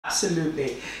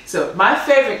Absolutely. So my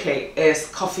favorite cake is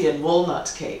coffee and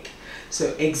walnut cake.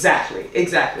 So exactly.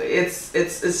 It's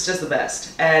just the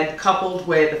best. And coupled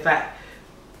with the fact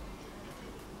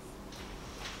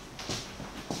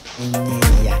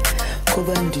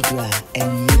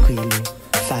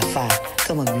Fafa,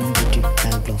 come on, Ndudu,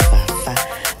 and blow Fafa.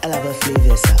 I love a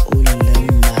flavors,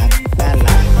 Ndudu,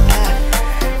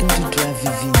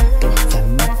 Vivinto,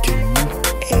 Famitu,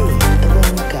 hey,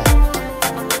 Abonka.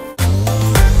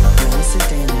 Now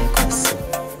sit in my castle,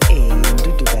 hey,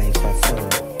 Ndudu by Fafa.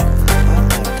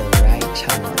 I'm at the right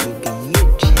channel, you'll be you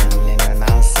channeling, and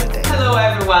I'll sit in. Hello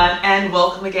everyone, and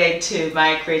welcome again to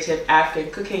my creative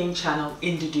African cooking channel,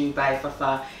 Ndudu by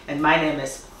Fafa. And my name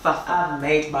is Fafa. I've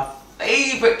made my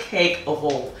favorite cake of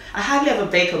all. I hardly ever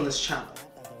bake on this channel.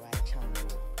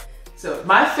 So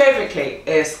my favorite cake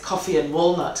is coffee and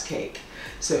walnut cake.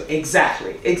 So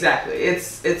exactly.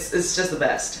 It's just the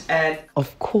best. And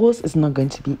of course, it's not going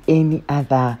to be any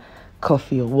other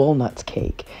coffee or walnut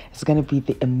cake. It's going to be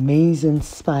the amazing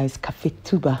spice Café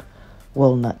Touba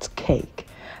walnut cake.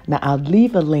 Now, I'll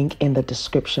leave a link in the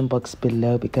description box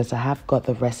below because I have got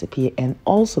the recipe and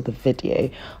also the video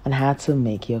on how to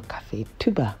make your Café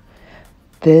Touba.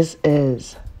 This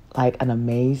is like an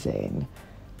amazing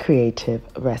creative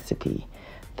recipe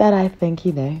that I think,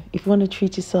 if you want to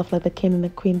treat yourself like the king and the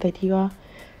queen that you are,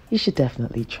 you should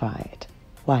definitely try it.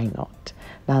 Why not?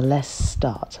 Now let's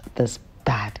start this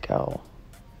bad girl.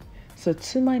 So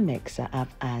to my mixer,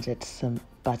 I've added some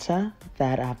butter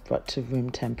that I've brought to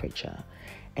room temperature.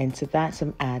 And to that,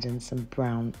 I'm adding some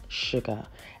brown sugar.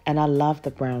 And I love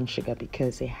the brown sugar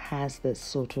because it has this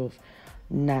sort of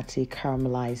nutty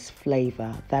caramelized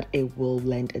flavor that it will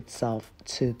lend itself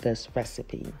to this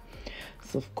recipe.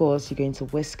 So of course you're going to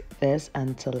whisk this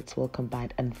until it's well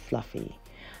combined and fluffy.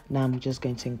 Now I'm just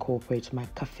going to incorporate my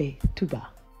Café Touba.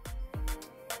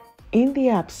 In the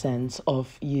absence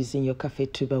of using your Café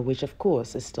Touba, which of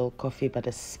course is still coffee but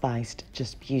is spiced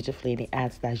just beautifully and it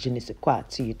adds that je ne sais quoi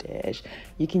to your dish,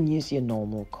 you can use your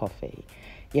normal coffee.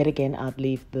 Yet again, I'll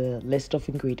leave the list of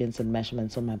ingredients and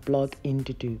measurements on my blog,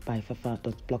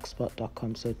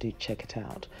 ndudu.blogspot.com, so do check it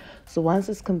out. So once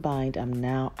it's combined, I'm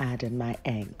now adding my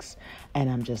eggs, and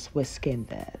I'm just whisking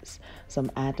this. So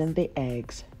I'm adding the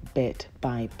eggs bit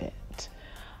by bit,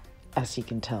 as you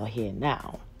can tell here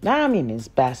now. Now, it's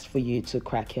best for you to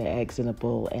crack your eggs in a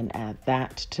bowl and add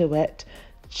that to it,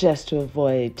 just to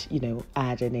avoid,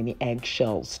 adding any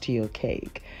eggshells to your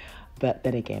cake. But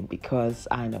then again, because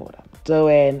I know what I'm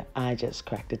doing, I just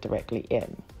cracked it directly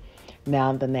in.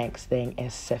 Now the next thing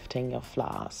is sifting your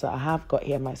flour. So I have got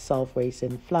here my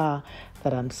self-raising flour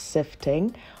that I'm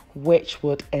sifting, which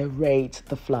would aerate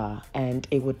the flour and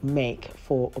it would make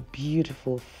for a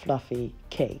beautiful fluffy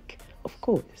cake. Of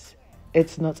course,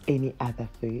 it's not any other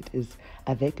food. It's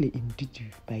avec le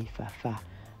Ndudu by Fafa.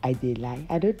 I don't lie.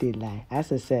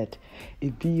 As I said,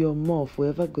 it be your mouth.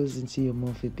 Whoever goes into your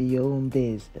mouth, it be your own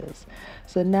business.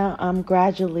 So now I'm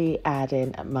gradually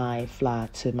adding my flour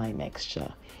to my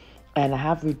mixture. And I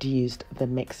have reduced the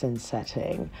mixing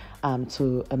setting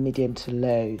to a medium to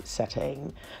low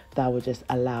setting. That will just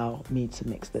allow me to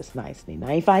mix this nicely. Now,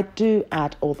 if I do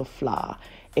add all the flour,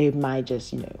 it might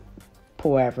just,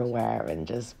 pour everywhere and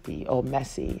just be all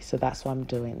messy. So that's why I'm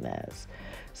doing this.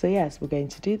 So yes, we're going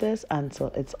to do this until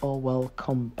it's all well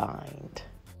combined.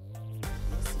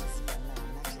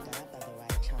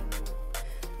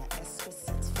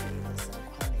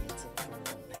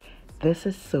 This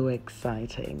is so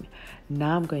exciting.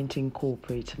 Now I'm going to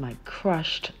incorporate my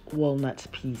crushed walnut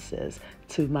pieces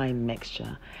to my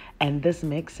mixture. And this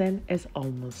mixing is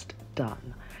almost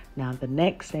done. Now the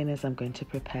next thing is I'm going to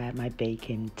prepare my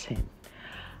baking tin.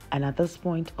 And at this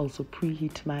point, also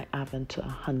preheat my oven to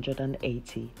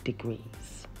 180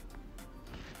 degrees.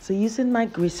 So using my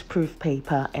grease-proof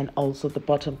paper and also the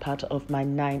bottom part of my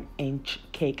 9-inch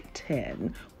cake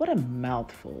tin, what a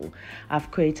mouthful.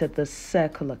 I've created this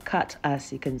circular cut,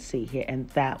 as you can see here, and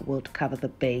that would cover the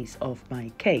base of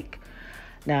my cake.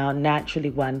 Now, naturally,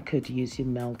 one could use your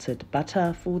melted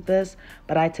butter for this,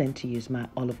 but I tend to use my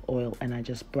olive oil and I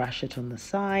just brush it on the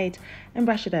side and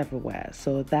brush it everywhere.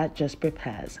 So that just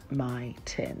prepares my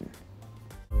tin.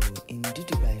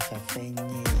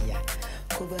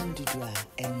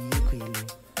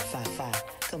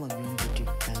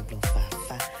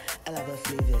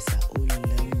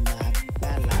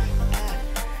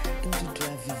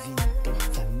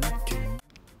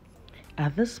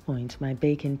 At this point, my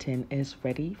baking tin is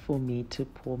ready for me to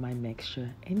pour my mixture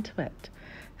into it.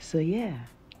 So yeah,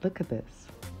 look at this.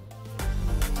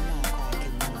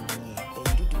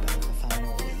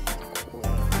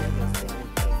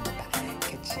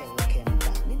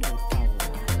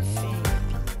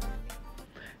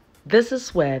 This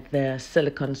is where the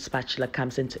silicone spatula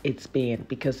comes into its being,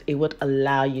 because it would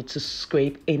allow you to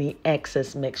scrape any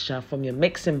excess mixture from your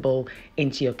mixing bowl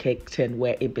into your cake tin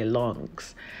where it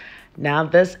belongs. Now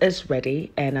this is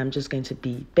ready, and I'm just going to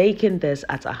be baking this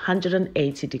at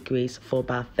 180 degrees for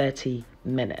about 30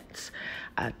 minutes.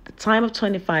 At the time of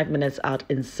 25 minutes, I'll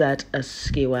insert a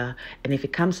skewer, and if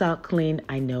it comes out clean,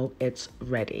 I know it's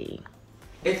ready.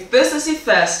 If this is your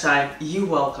first time, you're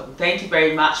welcome. Thank you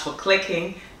very much for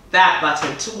clicking that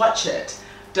button to watch it.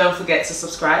 Don't forget to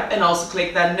subscribe and also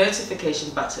click that notification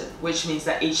button, which means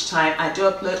that each time I do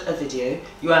upload a video,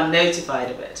 you are notified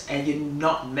of it and you're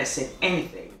not missing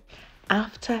anything.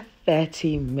 After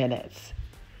 30 minutes,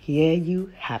 here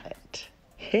you have it.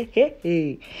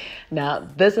 Now,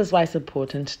 this is why it's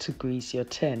important to grease your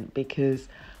tin, because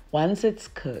once it's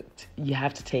cooked, you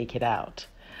have to take it out.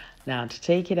 Now, to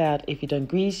take it out, if you don't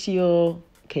grease your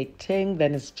cake tin,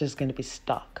 then it's just going to be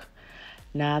stuck.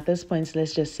 Now, at this point,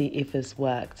 let's just see if it's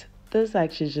worked. This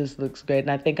actually just looks great,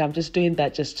 and I think I'm just doing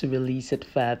that just to release it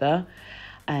further.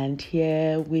 And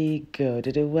here we go.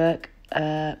 Did it work?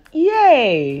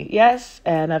 Yay! Yes,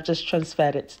 and I've just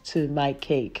transferred it to my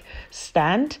cake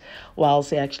stand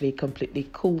whilst it actually completely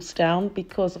cools down,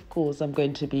 because of course I'm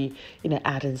going to be,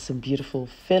 adding some beautiful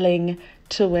filling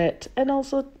to it and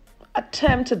also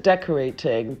attempt at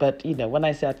decorating. But when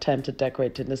I say attempt at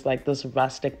decorating, it's like this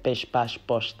rustic bish bash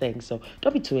bosh thing, so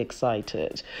don't be too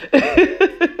excited.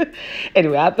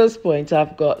 Anyway, at this point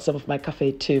I've got some of my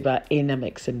Café Touba in a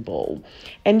mixing bowl,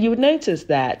 and you would notice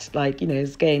that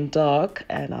it's getting dark,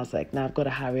 and I was like, now I've got to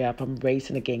hurry up, I'm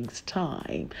racing against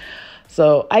time.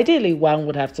 So ideally one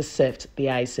would have to sift the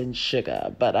icing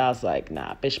sugar, but I was like,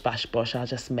 nah, bish bash bosh, I'll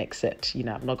just mix it.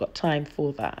 I've not got time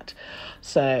for that.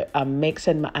 So I'm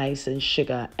mixing my icing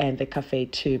sugar and the Café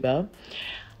Touba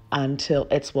until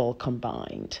it's well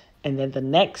combined. And then the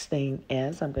next thing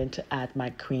is I'm going to add my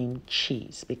cream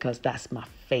cheese, because that's my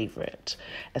favorite,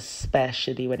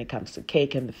 especially when it comes to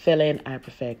cake and the filling. I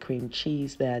prefer cream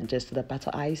cheese than just the butter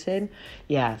icing.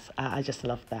 Yes, I just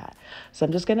love that. So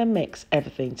I'm just going to mix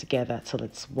everything together till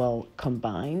it's well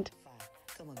combined.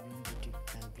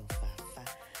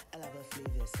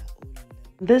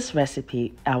 This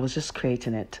recipe, I was just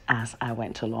creating it as I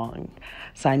went along.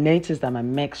 So I noticed that my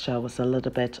mixture was a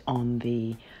little bit on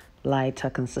the lighter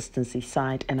consistency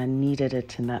side, and I needed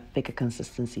it in that thicker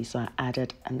consistency, so I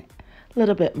added a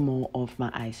little bit more of my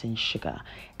icing sugar,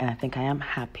 and I think I am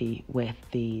happy with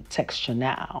the texture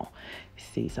now. You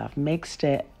see, so I've mixed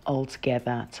it all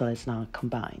together till it's now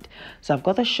combined. So I've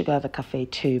got the sugar, the Café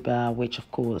Touba, which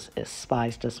of course is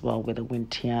spiced as well with the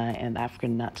wintia and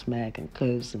African nutmeg and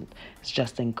cloves, and it's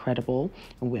just incredible,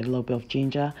 and with a little bit of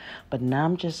ginger. But now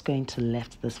I'm just going to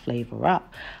lift this flavor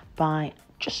up by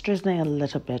just drizzling a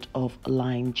little bit of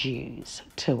lime juice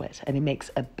to it, and it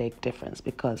makes a big difference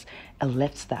because it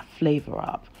lifts that flavor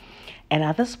up. And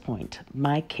at this point,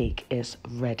 my cake is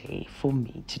ready for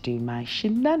me to do my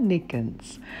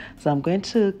shenanigans. So I'm going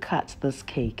to cut this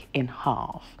cake in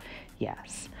half.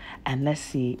 Yes, and let's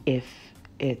see if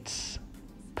it's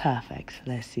perfect.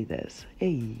 Let's see this.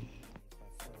 Hey.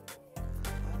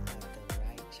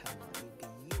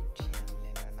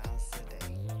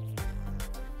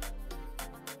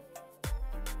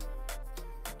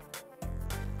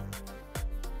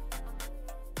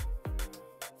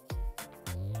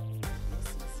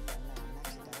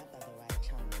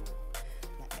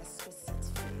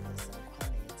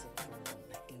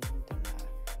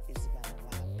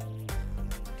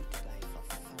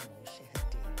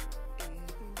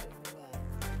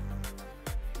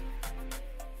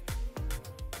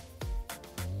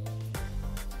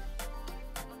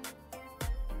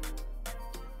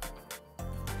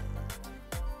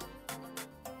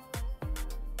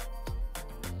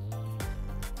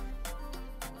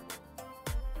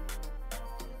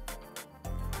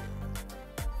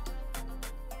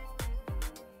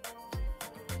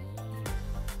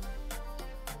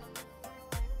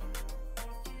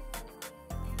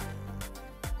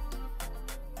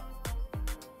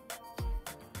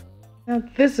 Now,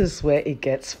 this is where it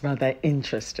gets rather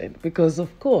interesting, because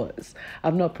of course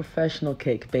I'm not a professional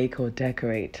cake baker or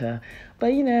decorator, but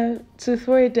to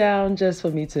throw it down just for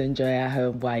me to enjoy at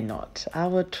home, why not? I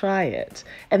will try it.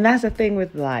 And that's the thing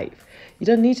with life. You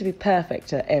don't need to be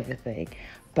perfect at everything,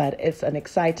 but it's an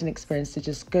exciting experience to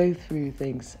just go through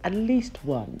things at least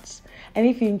once. And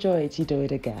if you enjoy it, you do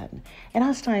it again. And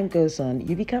as time goes on,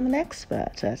 you become an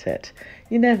expert at it.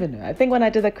 You never know. I think when I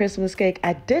did the Christmas cake,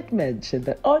 I did mention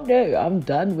that, oh no, I'm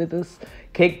done with this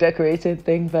cake decorating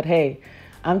thing. But hey,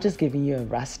 I'm just giving you a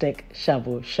rustic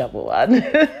shovel one.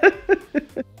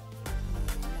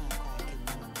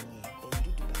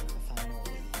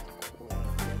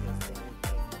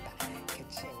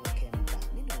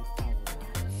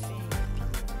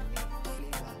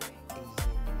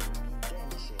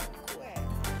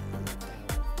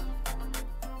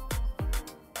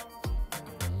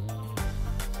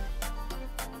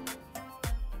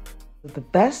 The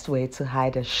best way to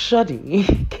hide a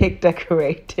shoddy cake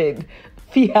decorating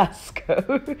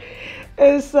fiasco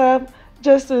is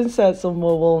just to insert some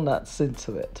more walnuts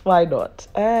into it. Why not?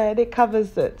 And it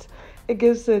covers it. It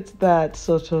gives it that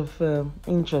sort of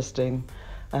interesting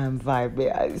vibe,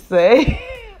 may I say.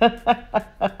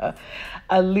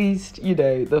 At least, you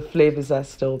know, the flavors are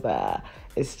still there.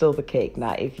 It's still the cake.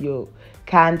 Now, if you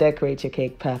can decorate your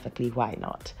cake perfectly, why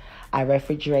not? I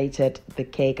refrigerated the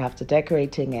cake after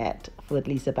decorating it for at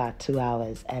least about 2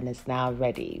 hours, and it's now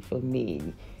ready for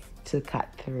me to cut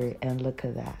through. And look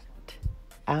at that.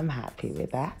 I'm happy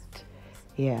with that.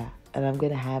 Yeah, and I'm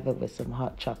going to have it with some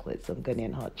hot chocolate, some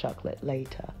Ghanaian hot chocolate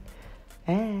later.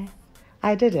 I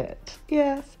did it.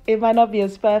 Yes, it might not be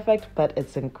as perfect, but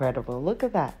it's incredible. Look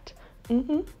at that.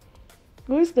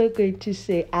 Who's not going to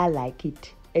say, I like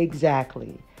it?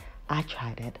 Exactly. I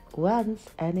tried it once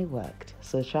and it worked.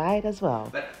 So try it as well.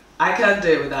 But I can't do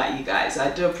it without you guys.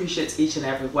 I do appreciate each and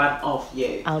every one of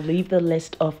you. I'll leave the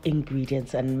list of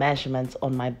ingredients and measurements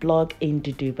on my blog,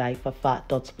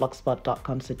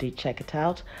 ndudubyfafa.blogspot.com, so do check it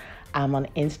out. I'm on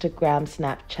Instagram,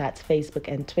 Snapchat, Facebook,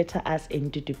 and Twitter as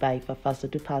ndudubyfafa, so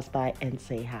do pass by and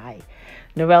say hi.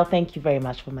 Noelle, thank you very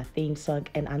much for my theme song.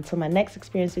 And until my next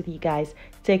experience with you guys,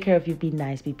 take care of you, be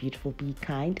nice, be beautiful, be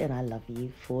kind, and I love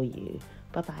you for you.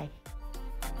 Bye-bye.